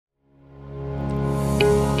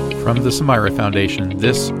From the Samira Foundation,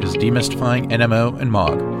 this is Demystifying NMO and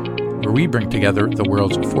MOG, where we bring together the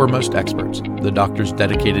world's foremost experts, the doctors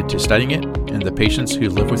dedicated to studying it, and the patients who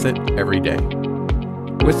live with it every day.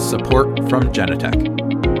 With support from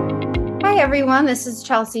Genentech. Hi, everyone. This is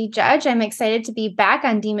Chelsea Judge. I'm excited to be back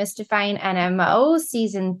on Demystifying NMO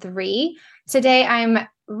Season 3. Today, I'm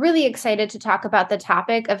really excited to talk about the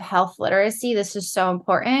topic of health literacy. This is so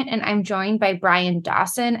important. And I'm joined by Brian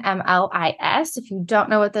Dawson, MLIS. If you don't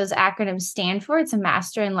know what those acronyms stand for, it's a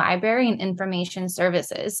Master in Library and Information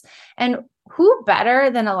Services. And who better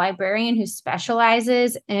than a librarian who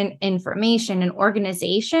specializes in information and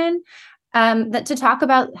organization to talk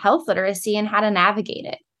about health literacy and how to navigate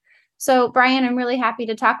it. So, Brian, I'm really happy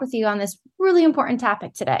to talk with you on this really important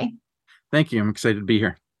topic today. Thank you. I'm excited to be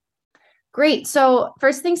here. Great. So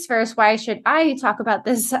first things first, why should I talk about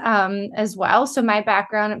this as well? So my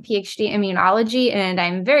background, PhD immunology, and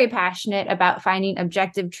I'm very passionate about finding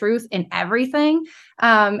objective truth in everything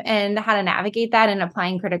and how to navigate that and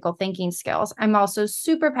applying critical thinking skills. I'm also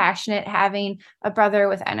super passionate having a brother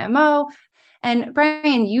with NMO. And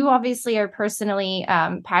Brian, you obviously are personally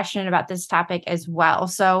passionate about this topic as well.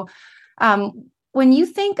 So when you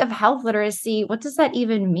think of health literacy, what does that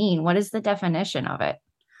even mean? What is the definition of it?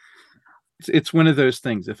 It's one of those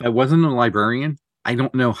things. If I wasn't a librarian, I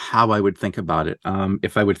don't know how I would think about it.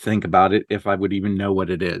 If I would think about it, if I would even know what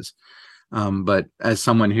it is. But as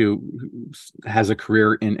someone who has a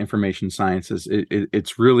career in information sciences,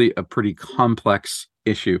 it's really a pretty complex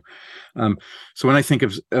issue. So when I think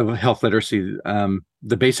of health literacy,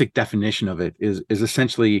 the basic definition of it is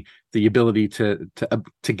essentially the ability to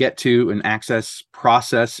get to and access,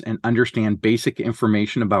 process, and understand basic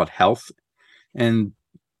information about health, and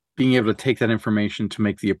being able to take that information to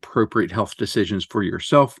make the appropriate health decisions for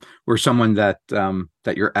yourself or someone that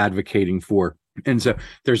you're advocating for. And so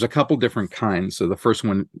there's a couple different kinds. So the first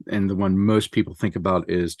one, and the one most people think about,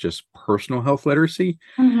 is just personal health literacy.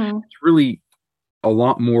 Mm-hmm. It's really a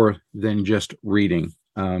lot more than just reading.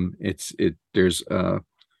 There's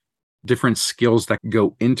different skills that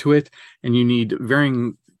go into it, and you need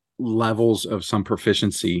varying levels of some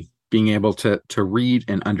proficiency, being able to read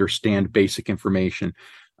and understand basic information.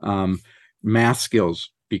 Math skills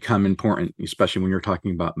become important, especially when you're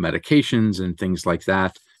talking about medications and things like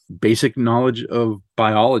that. Basic knowledge of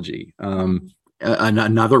biology.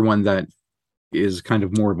 Another one that is kind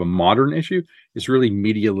of more of a modern issue is really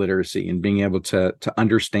media literacy and being able to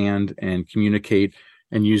understand and communicate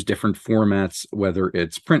and use different formats, whether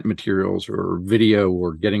it's print materials or video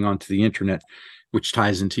or getting onto the internet, which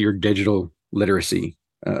ties into your digital literacy.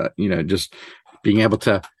 Just being able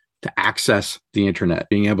to access the internet,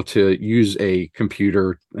 being able to use a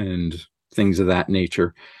computer and things of that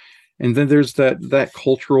nature. And then there's that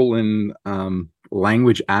cultural and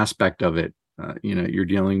language aspect of it. You're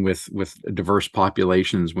dealing with diverse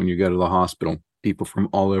populations when you go to the hospital, people from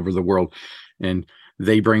all over the world, and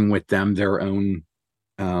they bring with them their own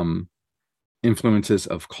influences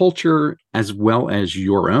of culture as well as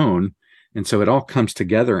your own. And so it all comes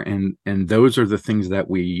together, and those are the things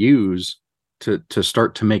that we use to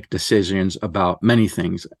start to make decisions about many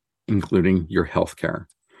things, including your healthcare.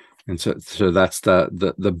 And so that's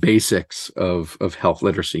the basics of health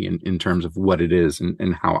literacy in terms of what it is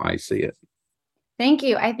and how I see it. Thank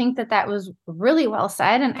you. I think that was really well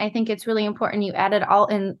said. And I think it's really important you added all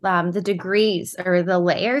in the degrees or the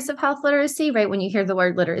layers of health literacy, right? When you hear the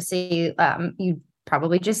word literacy, you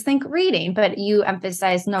probably just think reading, but you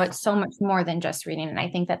emphasize, no, it's so much more than just reading. And I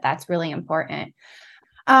think that that's really important.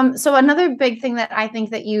 So another big thing that I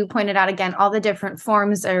think that you pointed out, again, all the different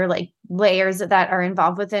forms or like layers that are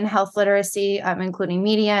involved within health literacy, including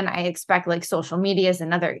media. And I expect like social media is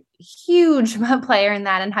another huge player in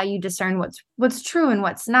that, and how you discern what's true and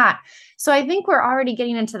what's not. So I think we're already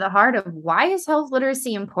getting into the heart of why is health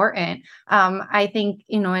literacy important? I think,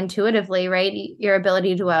 intuitively, right, your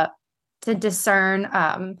ability to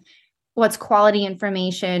discern what's quality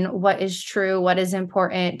information, what is true, what is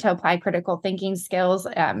important, to apply critical thinking skills,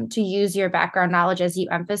 to use your background knowledge as you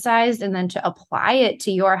emphasized, and then to apply it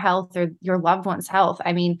to your health or your loved one's health.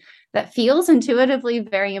 I mean, that feels intuitively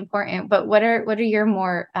very important, but what are your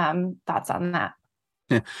more thoughts on that?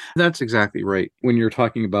 Yeah, that's exactly right. When you're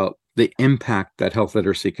talking about the impact that health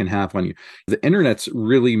literacy can have on you, the internet's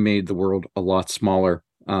really made the world a lot smaller.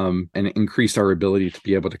 And increased our ability to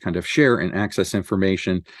be able to kind of share and access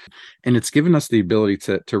information. And it's given us the ability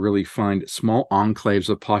to really find small enclaves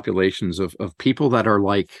of populations of people that are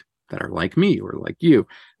like me or like you.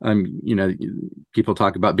 People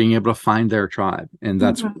talk about being able to find their tribe. And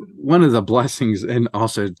that's one of the blessings, and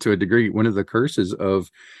also to a degree, one of the curses of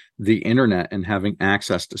the internet and having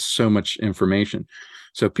access to so much information.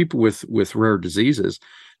 So people with rare diseases,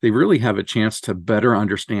 they really have a chance to better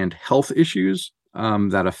understand health issues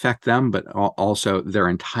that affect them, but also their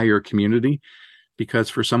entire community. Because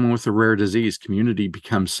for someone with a rare disease, community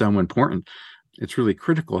becomes so important. It's really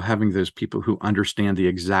critical having those people who understand the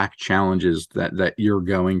exact challenges that you're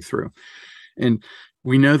going through. And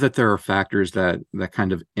we know that there are factors that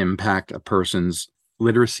kind of impact a person's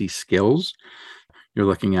literacy skills. You're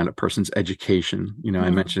looking at a person's education. I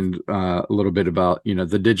mentioned a little bit about,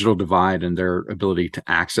 the digital divide and their ability to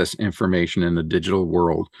access information in the digital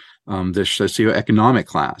world, the socioeconomic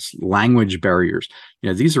class, language barriers.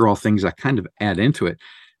 These are all things that kind of add into it.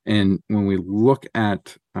 And when we look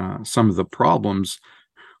at some of the problems,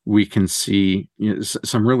 we can see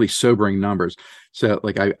some really sobering numbers. So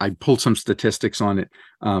like I pulled some statistics on it,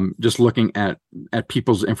 just looking at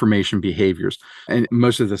people's information behaviors. And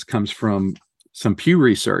most of this comes from some Pew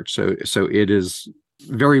research. So it is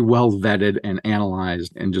very well vetted and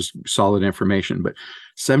analyzed and just solid information. But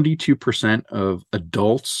 72% of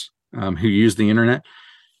adults who use the internet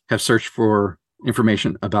have searched for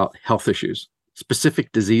information about health issues,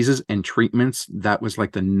 specific diseases and treatments. That was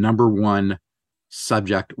like the number one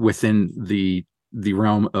subject within the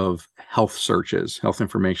realm of health searches, health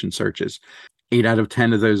information searches. 8 out of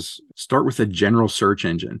 10 of those start with a general search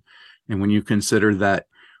engine. And when you consider that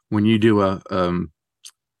when you do a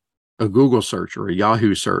Google search or a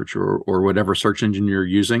Yahoo search or whatever search engine you're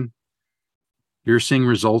using, you're seeing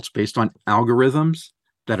results based on algorithms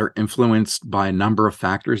that are influenced by a number of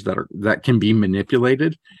factors that can be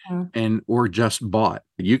manipulated or just bought.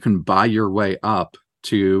 You can buy your way up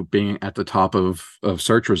to being at the top of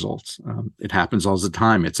search results. It happens all the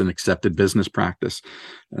time. It's an accepted business practice.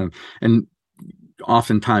 And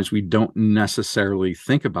oftentimes we don't necessarily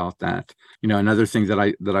think about that. Another thing that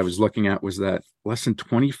I was looking at was that less than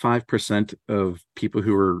 25% of people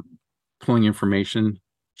who are pulling information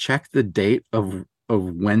check the date of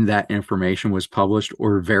when that information was published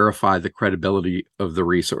or verify the credibility of the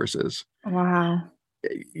resources. Wow.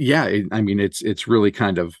 Yeah, it's really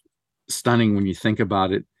kind of stunning when you think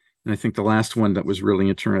about it. And I think the last one that was really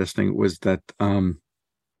interesting was that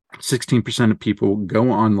 16% of people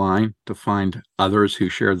go online to find others who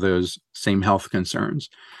share those same health concerns,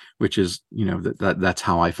 which is, that's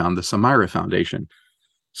how I found the Samira Foundation.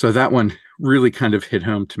 So that one really kind of hit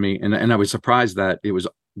home to me. And I was surprised that it was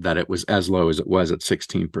as low as it was at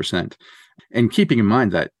 16%. And keeping in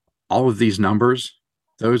mind that all of these numbers,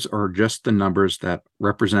 those are just the numbers that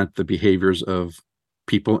represent the behaviors of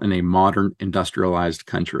people in a modern industrialized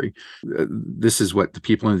country. This is what the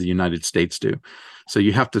people in the United States do. So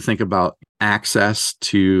you have to think about access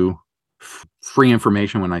to free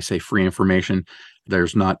information. When I say free information,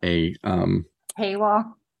 there's not a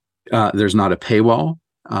paywall. There's not a paywall.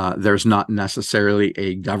 There's not necessarily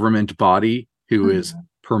a government body who is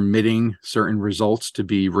permitting certain results to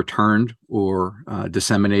be returned or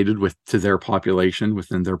disseminated to their population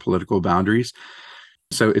within their political boundaries.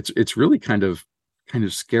 So it's really kind of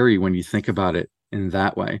scary when you think about it in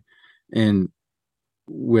that way. And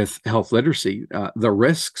with health literacy, the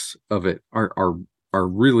risks of it are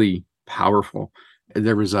really powerful.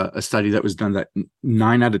 There was a study that was done that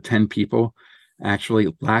 9 out of 10 people actually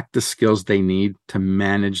lack the skills they need to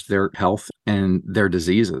manage their health and their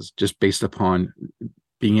diseases, just based upon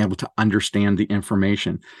being able to understand the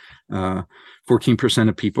information. 14%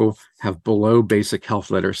 of people have below basic health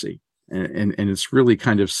literacy. And it's really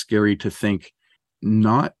kind of scary to think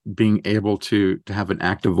not being able to have an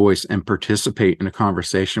active voice and participate in a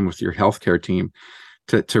conversation with your healthcare team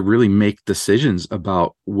to really make decisions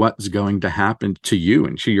about what's going to happen to you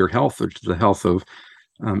and to your health or to the health of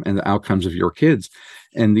and the outcomes of your kids.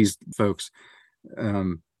 And these folks,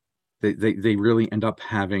 they really end up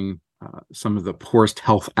having some of the poorest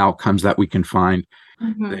health outcomes that we can find.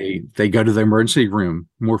 They go to the emergency room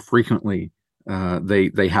more frequently.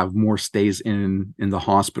 They have more stays in the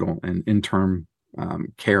hospital and in-term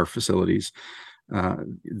care facilities.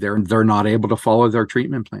 They're not able to follow their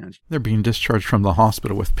treatment plans. They're being discharged from the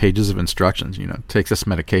hospital with pages of instructions, take this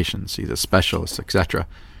medication, see the specialist, etc.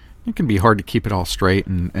 It can be hard to keep it all straight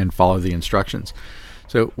and follow the instructions.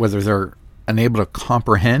 So whether they're unable to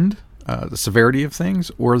comprehend the severity of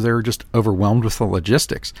things or they're just overwhelmed with the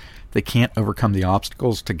logistics, they can't overcome the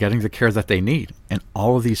obstacles to getting the care that they need. And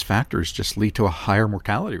all of these factors just lead to a higher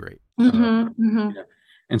mortality rate.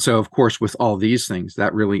 And so, of course, with all these things,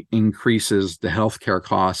 that really increases the healthcare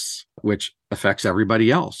costs, which affects everybody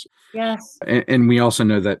else. Yes. And we also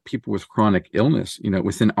know that people with chronic illness,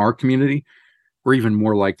 within our community, we're even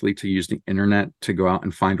more likely to use the internet to go out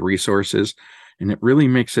and find resources. And it really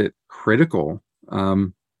makes it critical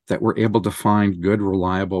that we're able to find good,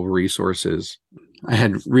 reliable resources I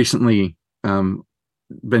had recently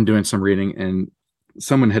been doing some reading, and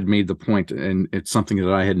someone had made the point, and it's something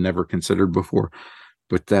that I had never considered before,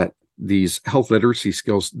 but that these health literacy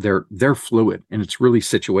skills, they're fluid and it's really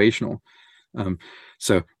situational. Um,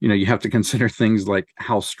 so, you have to consider things like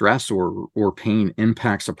how stress or pain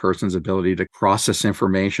impacts a person's ability to process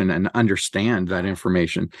information and understand that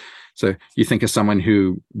information. So you think of someone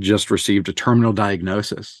who just received a terminal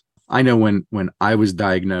diagnosis. I know when I was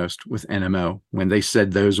diagnosed with NMO, when they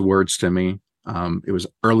said those words to me, it was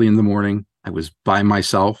early in the morning. I was by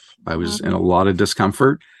myself. I was in a lot of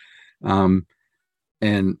discomfort.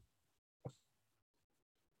 And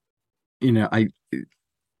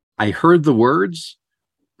I heard the words,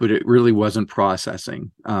 but it really wasn't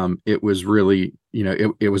processing. It was really,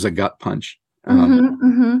 it was a gut punch.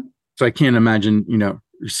 So I can't imagine,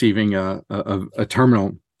 receiving a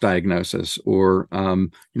terminal diagnosis, or,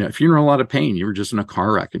 if you're in a lot of pain, you were just in a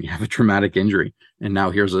car wreck and you have a traumatic injury. And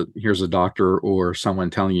now here's a doctor or someone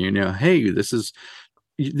telling you, hey,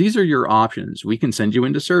 these are your options. We can send you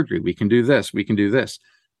into surgery. We can do this. We can do this.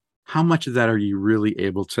 How much of that are you really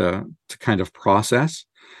able to kind of process?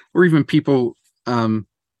 Or even people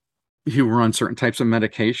who were on certain types of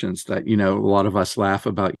medications that, a lot of us laugh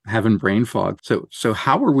about having brain fog. So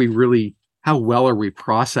how well are we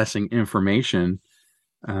processing information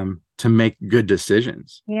to make good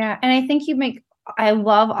decisions? Yeah. And I think I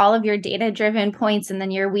love all of your data-driven points, and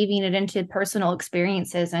then you're weaving it into personal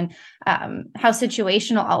experiences and how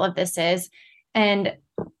situational all of this is. And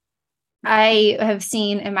I have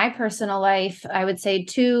seen in my personal life, I would say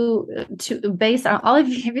two based on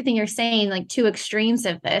everything you're saying, like two extremes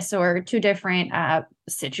of this, or two different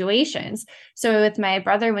situations. So with my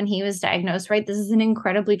brother, when he was diagnosed, right, this is an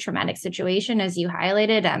incredibly traumatic situation, as you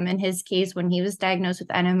highlighted. In his case, when he was diagnosed with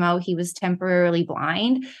NMO, he was temporarily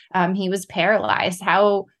blind. He was paralyzed.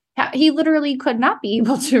 How he literally could not be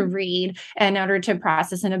able to read in order to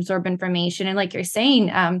process and absorb information. And like you're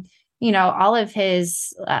saying, all of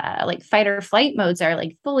his like fight or flight modes are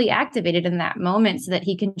like fully activated in that moment so that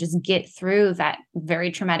he can just get through that very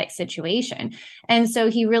traumatic situation. And so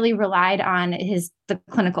he really relied on the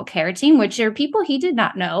clinical care team, which are people he did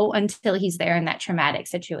not know until he's there in that traumatic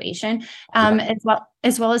situation,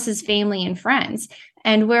 as well as his family and friends.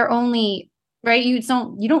 And we're only right. You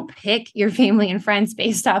don't pick your family and friends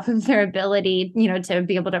based off of their ability, to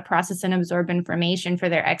be able to process and absorb information for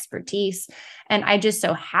their expertise. And I just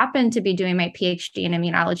so happened to be doing my PhD in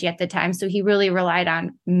immunology at the time. So he really relied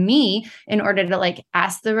on me in order to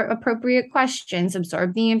ask the appropriate questions,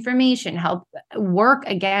 absorb the information, help work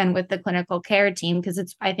again with the clinical care team,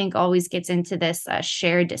 because I think always gets into this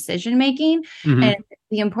shared decision making and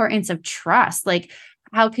the importance of trust.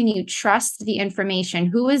 How can you trust the information?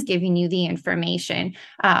 Who is giving you the information?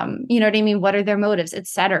 You know what I mean? What are their motives, et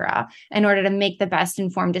cetera, in order to make the best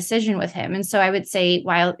informed decision with him? And so I would say,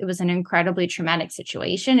 while it was an incredibly traumatic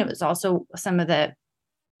situation, it was also some of the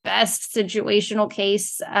best situational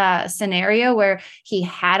case scenario where he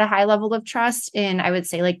had a high level of trust in, I would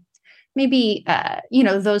say, maybe,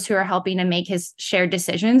 those who are helping to make his shared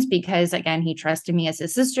decisions, because again, he trusted me as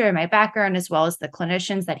his sister and my background, as well as the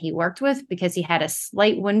clinicians that he worked with, because he had a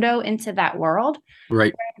slight window into that world.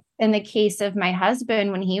 Right. In the case of my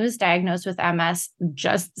husband, when he was diagnosed with MS,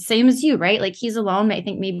 just the same as you, right? He's alone. I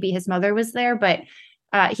think maybe his mother was there, but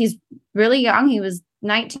he's really young. He was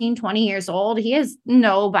 19, 20 years old. He has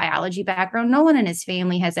no biology background. No one in his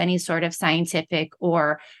family has any sort of scientific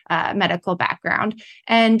or medical background.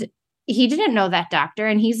 And he didn't know that doctor,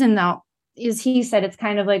 and he said it's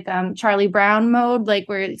kind of like Charlie Brown mode,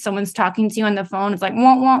 where someone's talking to you on the phone. It's like,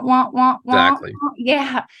 wah, wah, wah, wah, wah. Exactly.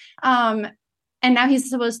 Yeah. And now he's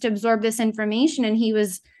supposed to absorb this information. And he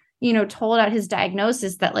was, told at his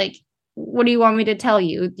diagnosis that what do you want me to tell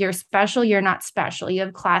you? You're special. You're not special. You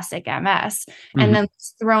have classic MS. And then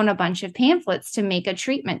thrown a bunch of pamphlets to make a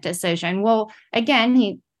treatment decision. Well, again,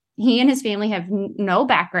 he and his family have no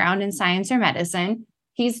background in science or medicine.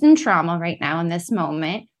 He's in trauma right now in this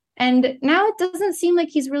moment. And now it doesn't seem like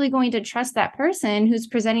he's really going to trust that person who's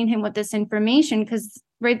presenting him with this information, because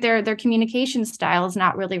right there, their communication style is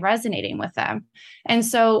not really resonating with them. And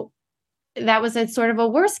so that was a sort of a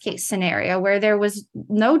worst case scenario where there was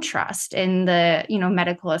no trust in the,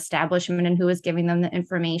 medical establishment and who was giving them the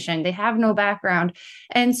information. They have no background.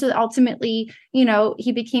 And so ultimately,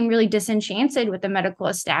 he became really disenchanted with the medical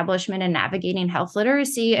establishment and navigating health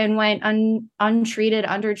literacy, and went untreated,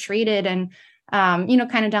 undertreated, and,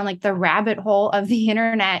 kind of down the rabbit hole of the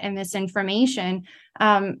internet and misinformation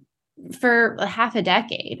for half a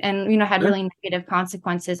decade, and, had really negative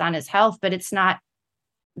consequences on his health. But it's not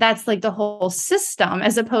that's like the whole system,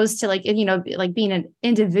 as opposed to like, like being an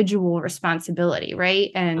individual responsibility.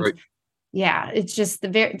 Right. And Right. yeah, it's just the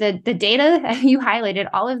data you highlighted,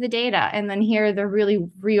 all of the data, and then here are the really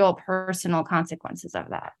real personal consequences of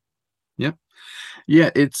that. Yep. Yeah.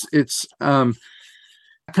 It's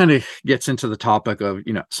kind of gets into the topic of,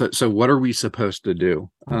 so what are we supposed to do?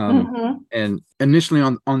 And initially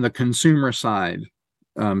on the consumer side,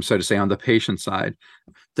 so to say, on the patient side,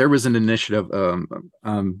 there was an initiative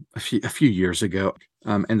a few years ago,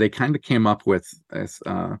 and they kind of came up with I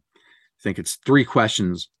think it's 3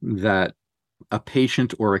 questions that a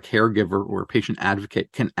patient or a caregiver or a patient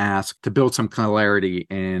advocate can ask to build some clarity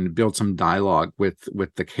and build some dialogue with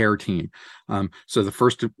the care team. So the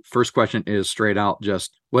first question is straight out,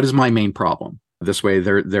 just what is my main problem? This way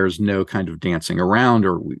there's no kind of dancing around,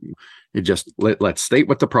 or let's state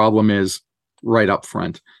what the problem is right up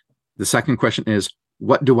front. The second question is,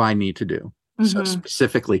 what do I need to do? So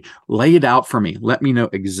specifically, lay it out for me. Let me know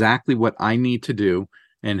exactly what I need to do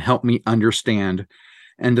and help me understand.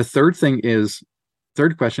 And the third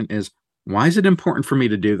question is, why is it important for me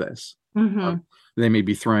to do this? They may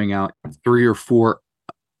be throwing out 3 or 4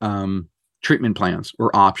 treatment plans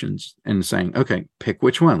or options and saying, okay, pick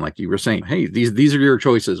which one. Like you were saying, hey, these are your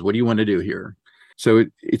choices. What do you want to do here? So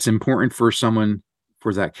it's important for someone,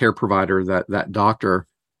 for that care provider, that doctor,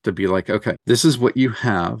 to be like, okay, this is what you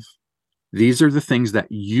have. These are the things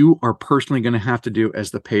that you are personally going to have to do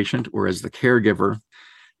as the patient or as the caregiver.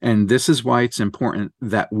 And this is why it's important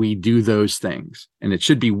that we do those things. And it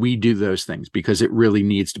should be we do those things, because it really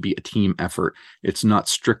needs to be a team effort. It's not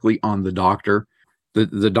strictly on the doctor.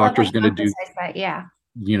 The doctor's going to do that, yeah.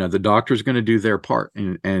 The doctor's going to do their part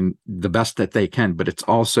and the best that they can. But it's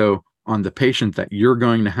also on the patient that you're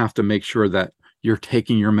going to have to make sure that you're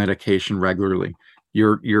taking your medication regularly.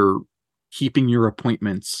 You're keeping your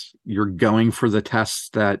appointments. You're going for the tests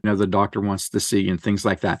that the doctor wants to see and things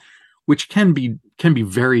like that, which can be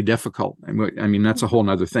very difficult. I mean, that's a whole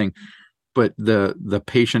nother thing. But the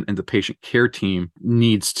patient and the patient care team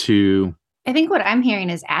needs to. I think what I'm hearing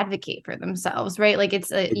is advocate for themselves, right? Like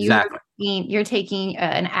it's exactly. you're taking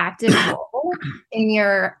an active role in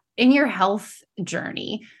your health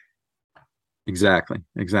journey. Exactly.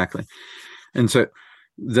 And so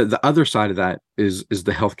the other side of that is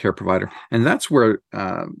the healthcare provider, and that's where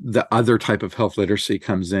the other type of health literacy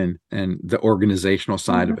comes in, and the organizational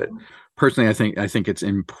side of it. Personally, I think it's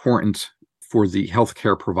important for the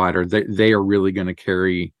healthcare provider. They are really going to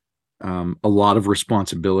carry a lot of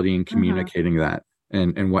responsibility in communicating that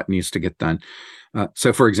and what needs to get done.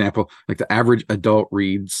 So, for example, like the average adult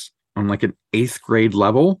reads on like an 8th grade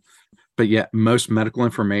level, but yet most medical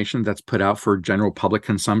information that's put out for general public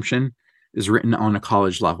consumption is written on a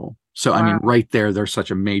college level. So, wow. I mean, right there's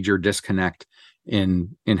such a major disconnect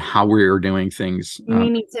in how we are doing things. We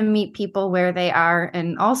need to meet people where they are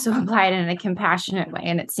and also apply it in a compassionate way.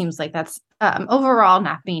 And it seems like that's overall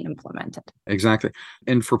not being implemented. Exactly.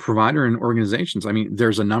 And for provider and organizations, I mean,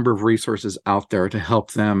 there's a number of resources out there to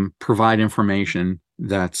help them provide information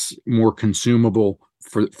that's more consumable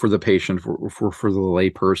for the patient, for the lay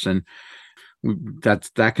person.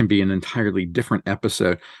 That can be an entirely different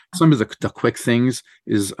episode. Some of the quick things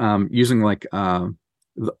is using like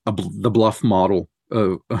the bluff model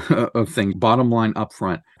of things. Bottom line up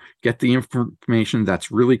front, get the information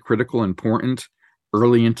that's really critical, important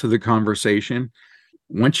early into the conversation.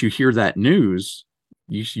 Once you hear that news,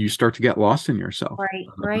 you start to get lost in yourself.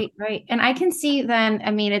 Right. And I can see then,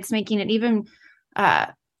 I mean, it's making it even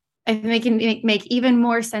I think it make even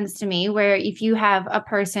more sense to me, where if you have a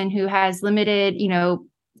person who has limited,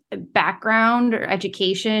 background or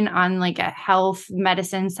education on like a health,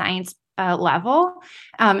 medicine, science level,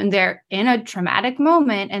 and they're in a traumatic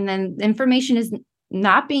moment, and then information is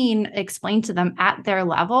not being explained to them at their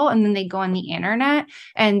level, and then they go on the internet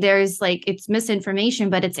and there's like, it's misinformation,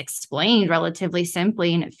 but it's explained relatively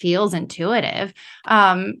simply and it feels intuitive.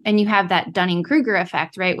 And you have that Dunning-Kruger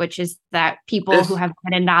effect, right? Which is that people who have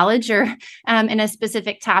limited knowledge or in a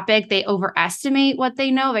specific topic, they overestimate what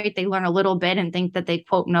they know, right? They learn a little bit and think that they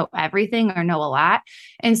quote know everything or know a lot.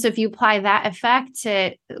 And so if you apply that effect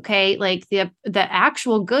to, okay, like the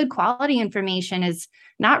actual good quality information is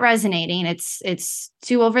not resonating, it's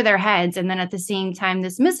too over their heads. And then at the same time,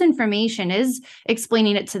 this misinformation is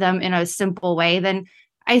explaining it to them in a simple way, then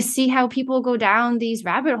I see how people go down these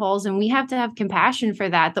rabbit holes, and we have to have compassion for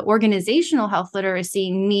that. The organizational health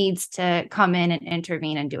literacy needs to come in and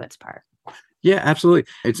intervene and do its part. Yeah, absolutely.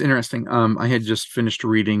 It's interesting. I had just finished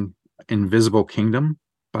reading Invisible Kingdom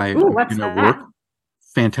by Roark.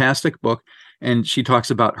 Fantastic book. And she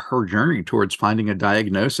talks about her journey towards finding a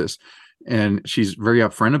diagnosis. And she's very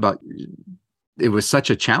upfront about it was such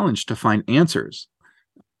a challenge to find answers.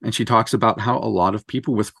 And she talks about how a lot of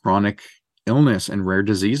people with chronic illness and rare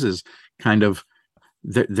diseases kind of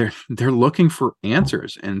they're looking for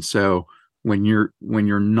answers. And so when you're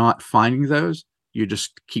not finding those, you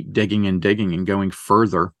just keep digging and digging and going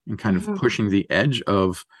further and kind of pushing the edge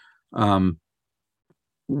of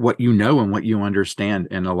what you know and what you understand.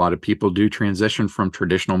 And a lot of people do transition from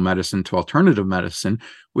traditional medicine to alternative medicine,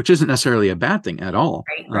 which isn't necessarily a bad thing at all.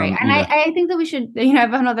 Right. And I think that we should,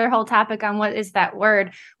 have another whole topic on what is that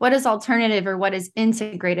word, what is alternative or what is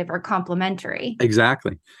integrative or complementary.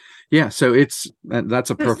 Exactly. Yeah. So that's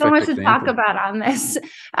a There's perfect so much example to talk about on this.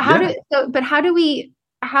 How do we,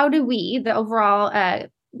 the overall,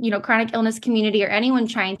 chronic illness community or anyone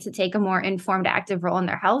trying to take a more informed, active role in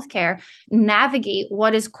their healthcare, navigate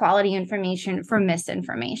what is quality information from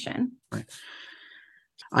misinformation? Right.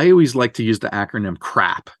 I always like to use the acronym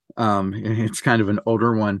CRAP. It's kind of an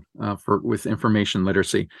older one with information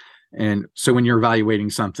literacy. And so when you're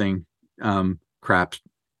evaluating something, CRAP: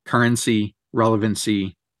 currency,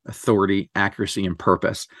 relevancy, authority, accuracy, and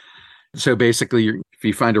purpose. So basically, if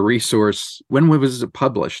you find a resource, when was it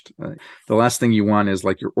published? The last thing you want is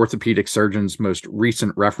like your orthopedic surgeon's most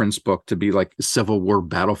recent reference book to be like Civil War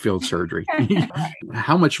battlefield surgery.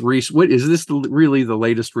 How much what is this really the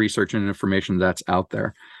latest research and information that's out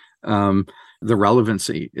there? The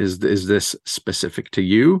relevancy, is this specific to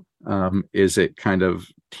you? Is it kind of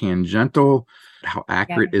tangential? How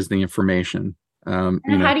accurate is the information? How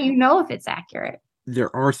do you know if it's accurate?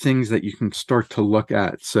 There are things that you can start to look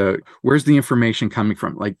at. So where's the information coming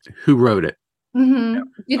from? Like, who wrote it? Mm-hmm.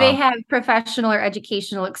 Do they have professional or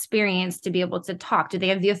educational experience to be able to talk? Do they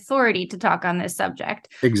have the authority to talk on this subject?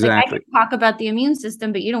 Exactly. Like, I can talk about the immune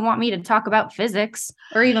system, but you don't want me to talk about physics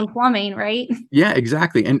or even plumbing, right? Yeah,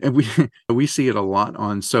 exactly. And we see it a lot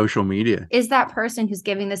on social media. Is that person who's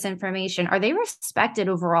giving this information, are they respected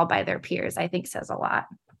overall by their peers? I think says a lot.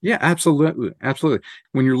 Yeah, absolutely. Absolutely.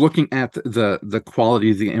 When you're looking at the quality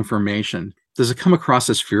of the information, does it come across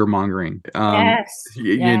as fear mongering? Yes.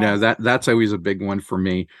 You know, that's always a big one for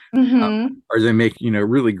me. Or they make,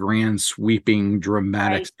 really grand, sweeping,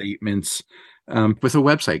 dramatic statements. With a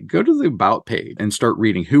website, go to the about page and start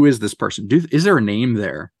reading. Who is this person? Is there a name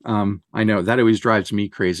there? I know that always drives me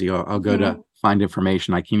crazy. I'll go to find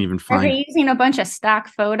information. I can't even find. Are they using a bunch of stock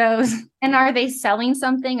photos? And are they selling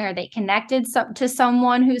something? Are they connected to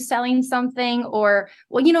someone who's selling something? Or,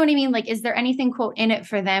 well, you know what I mean? Like, is there anything, quote, in it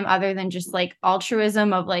for them other than just like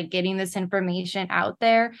altruism of like getting this information out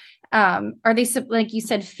there? Are they, like you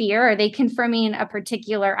said, fear? Are they confirming a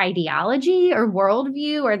particular ideology or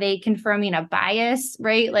worldview? Are they confirming a bias,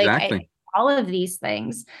 right? Like Exactly. all of these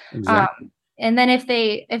things. Exactly. And then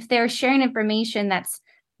if they're sharing information that's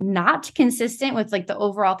not consistent with like the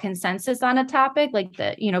overall consensus on a topic, like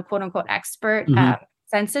the, quote unquote expert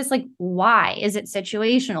consensus, like why? Is it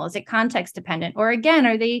situational? Is it context dependent? Or again,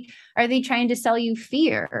 are they trying to sell you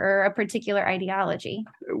fear or a particular ideology?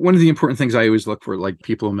 One of the important things I always look for, like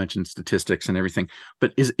people mention statistics and everything,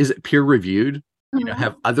 but is it peer reviewed?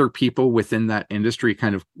 Have other people within that industry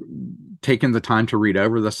kind of taken the time to read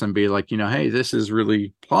over this and be like, hey, this is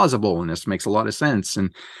really plausible and this makes a lot of sense.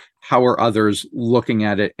 And how are others looking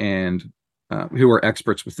at it, and who are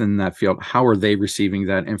experts within that field? How are they receiving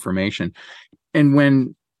that information? And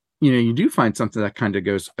when, you do find something that kind of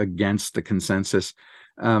goes against the consensus,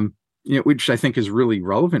 which I think is really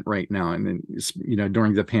relevant right now. And,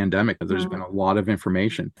 during the pandemic, there's been a lot of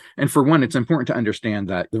information. And for one, it's important to understand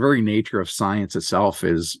that the very nature of science itself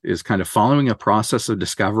is kind of following a process of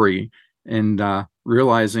discovery and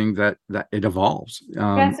realizing that it evolves.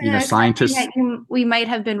 Scientists, we might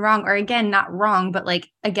have been wrong, or again, not wrong, but like,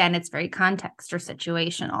 again, it's very context or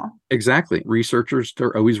situational. Exactly. Researchers,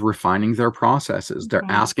 they're always refining their processes. They're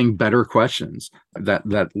asking better questions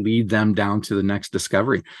that lead them down to the next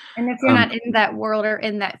discovery. And if you're not in that world or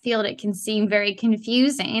in that field, it can seem very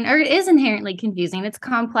confusing, or it is inherently confusing. It's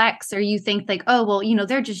complex, or you think like, oh, well,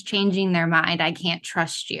 they're just changing their mind. I can't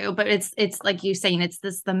trust you. But it's like you saying, it's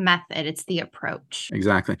the method, it's the approach.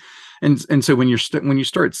 Exactly. And so when you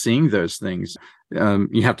start seeing those things,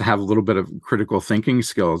 you have to have a little bit of critical thinking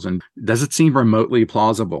skills. And does it seem remotely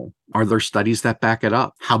plausible? Are there studies that back it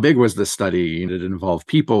up? How big was the study? Did it involve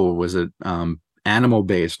people? Was it animal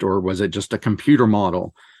based, or was it just a computer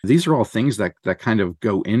model? These are all things that kind of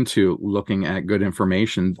go into looking at good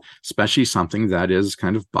information, especially something that is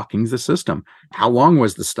kind of bucking the system. How long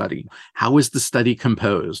was the study? How was the study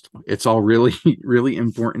composed? It's all really, really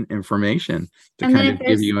important information to And then kind of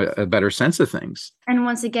give you a better sense of things. And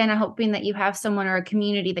once again, I'm hoping that you have someone or a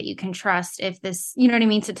community that you can trust if this, you know what I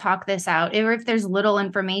mean, to talk this out, or if there's little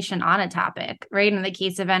information on a topic, right? In the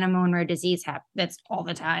case of NMO and rare disease, that's all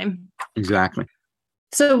the time. Exactly.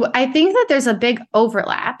 So I think that there's a big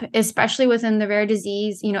overlap, especially within the rare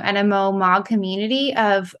disease, NMO MOG community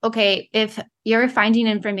of, okay, if you're finding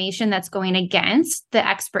information that's going against the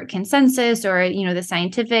expert consensus or, the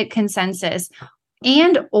scientific consensus,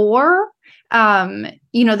 and or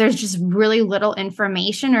there's just really little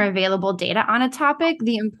information or available data on a topic,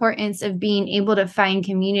 the importance of being able to find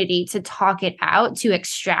community to talk it out, to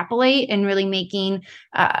extrapolate, and really making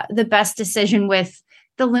the best decision with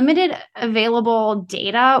the limited available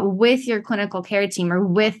data with your clinical care team or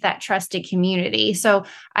with that trusted community. So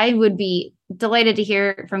I would be delighted to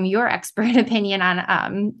hear from your expert opinion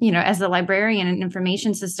on, as a librarian in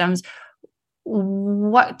information systems,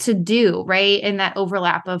 what to do, right? In that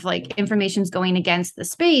overlap of like information's going against the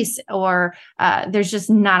space, or there's just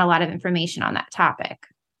not a lot of information on that topic.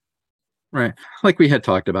 Right. Like we had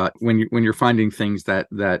talked about, when you're finding things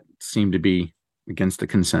that seem to be against the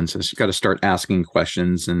consensus, you got to start asking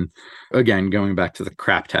questions. And again, going back to the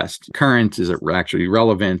CRAP test, current, is it actually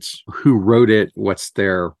relevant? Who wrote it? What's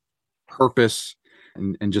their purpose?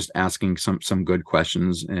 And just asking some good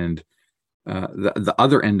questions. And the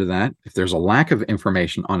other end of that, if there's a lack of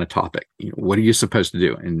information on a topic, what are you supposed to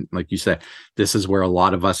do? And like you said, this is where a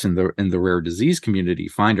lot of us in the rare disease community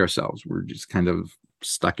find ourselves. We're just kind of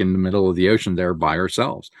stuck in the middle of the ocean there by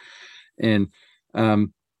ourselves. And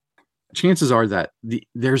chances are that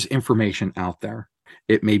there's information out there.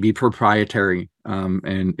 It may be proprietary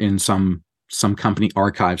and in some company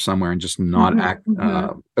archive somewhere and just not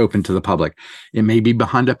open to the public. It may be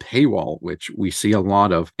behind a paywall, which we see a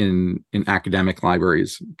lot of in academic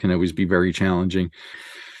libraries. Can always be very challenging.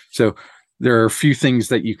 So there are a few things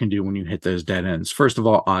that you can do when you hit those dead ends. First of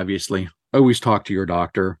all, obviously, always talk to your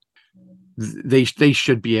doctor. They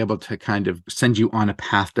should be able to kind of send you on a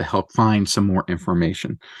path to help find some more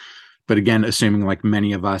information. But again, assuming like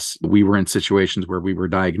many of us, we were in situations where we were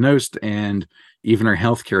diagnosed and even our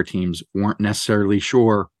healthcare teams weren't necessarily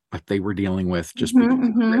sure what they were dealing with just because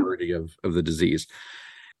of the rarity of the disease.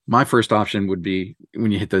 My first option would be,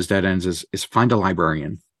 when you hit those dead ends, is find a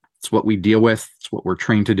librarian. It's what we deal with. It's what we're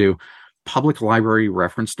trained to do. Public library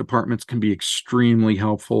reference departments can be extremely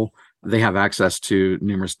helpful. They have access to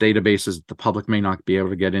numerous databases that the public may not be able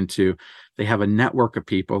to get into. They have a network of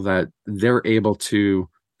people that they're able to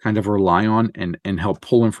kind of rely on and help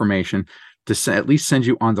pull information to at least send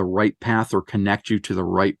you on the right path or connect you to the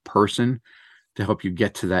right person to help you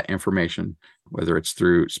get to that information, whether it's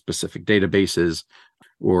through specific databases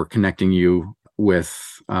or connecting you with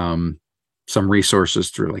some resources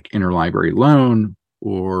through like interlibrary loan,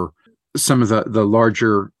 or some of the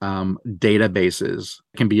larger databases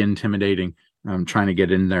can be intimidating, trying to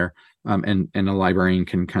get in there. And a librarian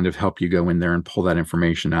can kind of help you go in there and pull that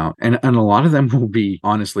information out. And a lot of them will be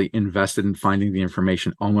honestly invested in finding the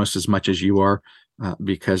information almost as much as you are,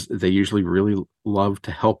 because they usually really love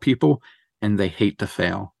to help people and they hate to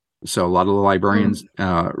fail. So a lot of the librarians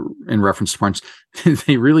in reference departments,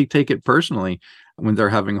 they really take it personally when they're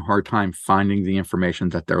having a hard time finding the information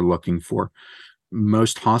that they're looking for.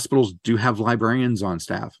 Most hospitals do have librarians on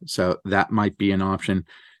staff, so that might be an option,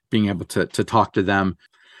 being able to talk to them.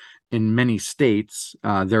 In many states,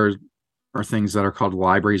 there are things that are called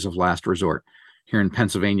libraries of last resort. Here in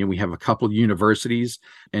Pennsylvania, we have a couple universities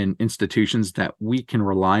and institutions that we can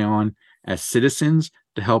rely on as citizens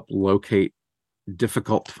to help locate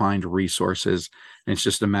difficult to find resources. And it's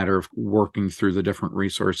just a matter of working through the different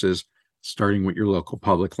resources, starting with your local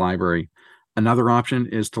public library. Another option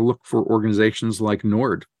is to look for organizations like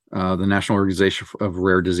NORD, the National Organization of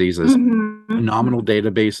Rare Diseases, phenomenal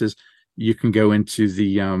databases. You can go into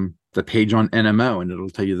the page on NMO and it'll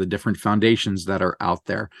tell you the different foundations that are out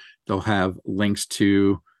there. They'll have links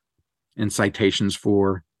to and citations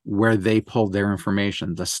for where they pulled their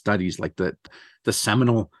information, the studies, like the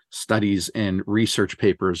seminal studies and research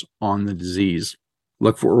papers on the disease.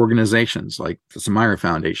 Look for organizations like the Samira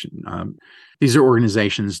Foundation. These are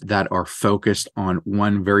organizations that are focused on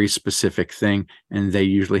one very specific thing, and they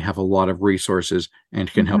usually have a lot of resources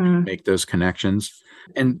and can help you make those connections.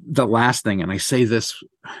 And the last thing, and I say this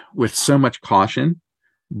with so much caution,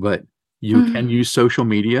 but you can use social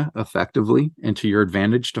media effectively and to your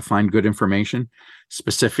advantage to find good information,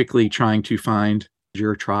 specifically trying to find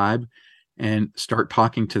your tribe and start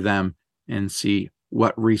talking to them and see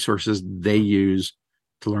what resources they use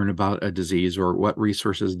to learn about a disease, or what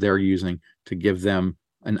resources they're using to give them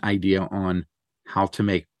an idea on how to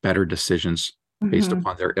make better decisions based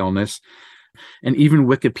upon their illness. And even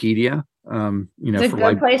Wikipedia, it's a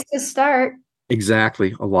good place to start.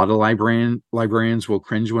 Exactly. A lot of librarians will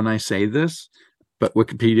cringe when I say this, but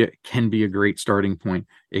Wikipedia can be a great starting point.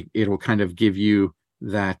 It'll kind of give you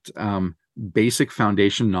that basic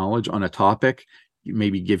foundation knowledge on a topic,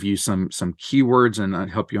 maybe give you some keywords and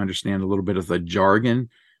help you understand a little bit of the jargon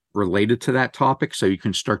related to that topic, so you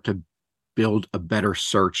can start to build a better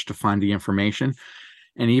search to find the information.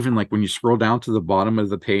 And even like when you scroll down to the bottom of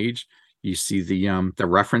the page, you see the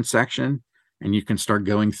reference section, and you can start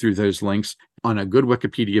going through those links. On a good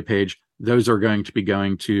Wikipedia page, those are going to be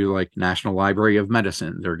going to like National Library of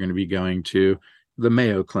Medicine. They're going to be going to the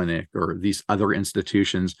Mayo Clinic or these other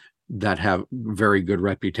institutions that have very good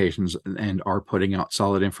reputations and are putting out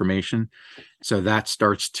solid information. So that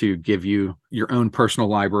starts to give you your own personal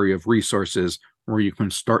library of resources where you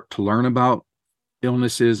can start to learn about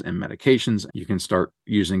illnesses and medications. You can start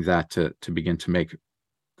using that to begin to make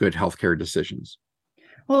good healthcare decisions.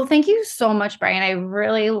 Well, thank you so much, Brian. I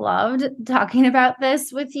really loved talking about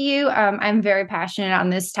this with you. I'm very passionate on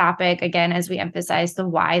this topic, again, as we emphasize the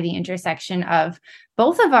why, the intersection of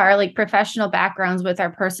both of our like professional backgrounds with our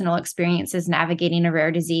personal experiences navigating a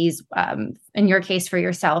rare disease, in your case for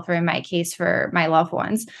yourself, or in my case for my loved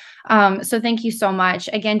ones. So thank you so much.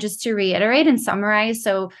 Again, just to reiterate and summarize.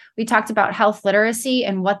 So we talked about health literacy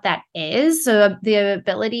and what that is. So the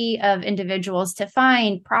ability of individuals to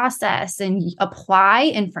find, process, and apply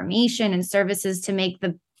information and services to make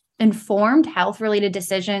the informed health-related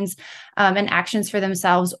decisions and actions for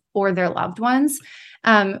themselves or their loved ones.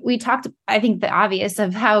 We talked, I think, the obvious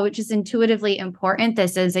of how just intuitively important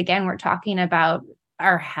this is. Again, we're talking about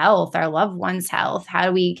our health, our loved ones' health,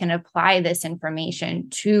 how we can apply this information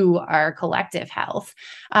to our collective health.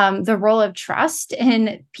 The role of trust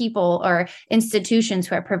in people or institutions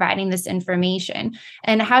who are providing this information,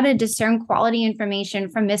 and how to discern quality information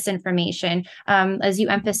from misinformation, as you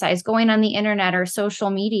emphasize, going on the internet or social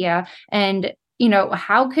media, and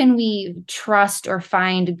how can we trust or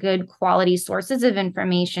find good quality sources of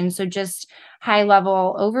information? So just high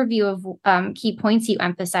level overview of key points you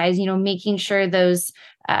emphasize, making sure those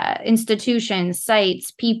institutions,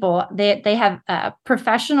 sites, people, they have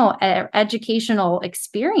professional educational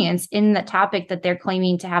experience in the topic that they're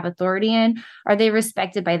claiming to have authority in. Are they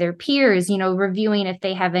respected by their peers? Reviewing if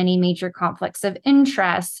they have any major conflicts of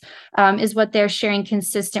interest. Is what they're sharing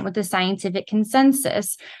consistent with the scientific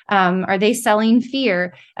consensus? Are they selling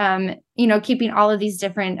fear? Keeping all of these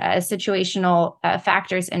different situational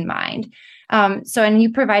factors in mind. And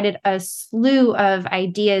you provided a slew of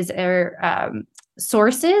ideas or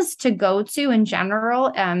sources to go to in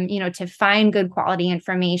general, to find good quality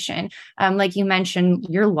information. Like you mentioned,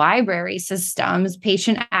 your library systems,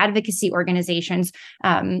 patient advocacy organizations,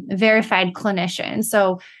 verified clinicians.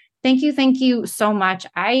 So thank you so much.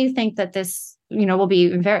 I think that this will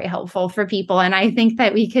be very helpful for people. And I think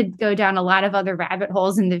that we could go down a lot of other rabbit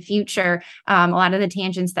holes in the future, a lot of the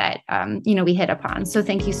tangents that, we hit upon. So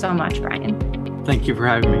thank you so much, Brian. Thank you for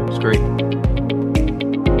having me. It's great.